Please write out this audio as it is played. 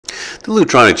The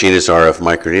Lutronic Genius RF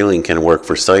Microneedling can work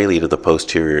for cellulite of the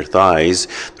posterior thighs.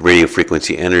 The radio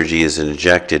frequency energy is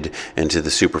injected into the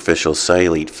superficial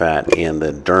cellulite fat and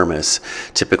the dermis,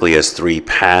 typically as 3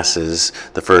 passes.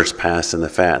 The first pass in the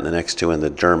fat and the next 2 in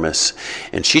the dermis.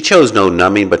 And she chose no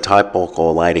numbing, but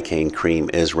topical lidocaine cream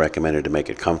is recommended to make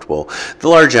it comfortable. The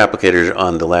large applicator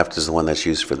on the left is the one that's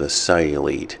used for the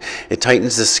cellulite. It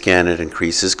tightens the skin, it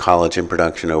increases collagen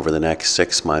production over the next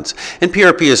 6 months, and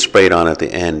PRP is sprayed on at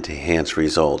the end to enhance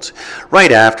results.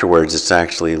 Right afterwards, it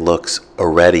actually looks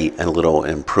already a little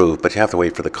improved, but you have to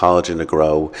wait for the collagen to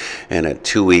grow, and at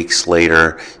 2 weeks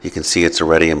later, you can see it's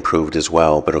already improved as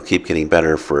well, but it'll keep getting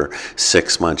better for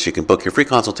 6 months. You can book your free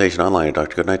consultation online at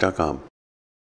drgoodnight.com.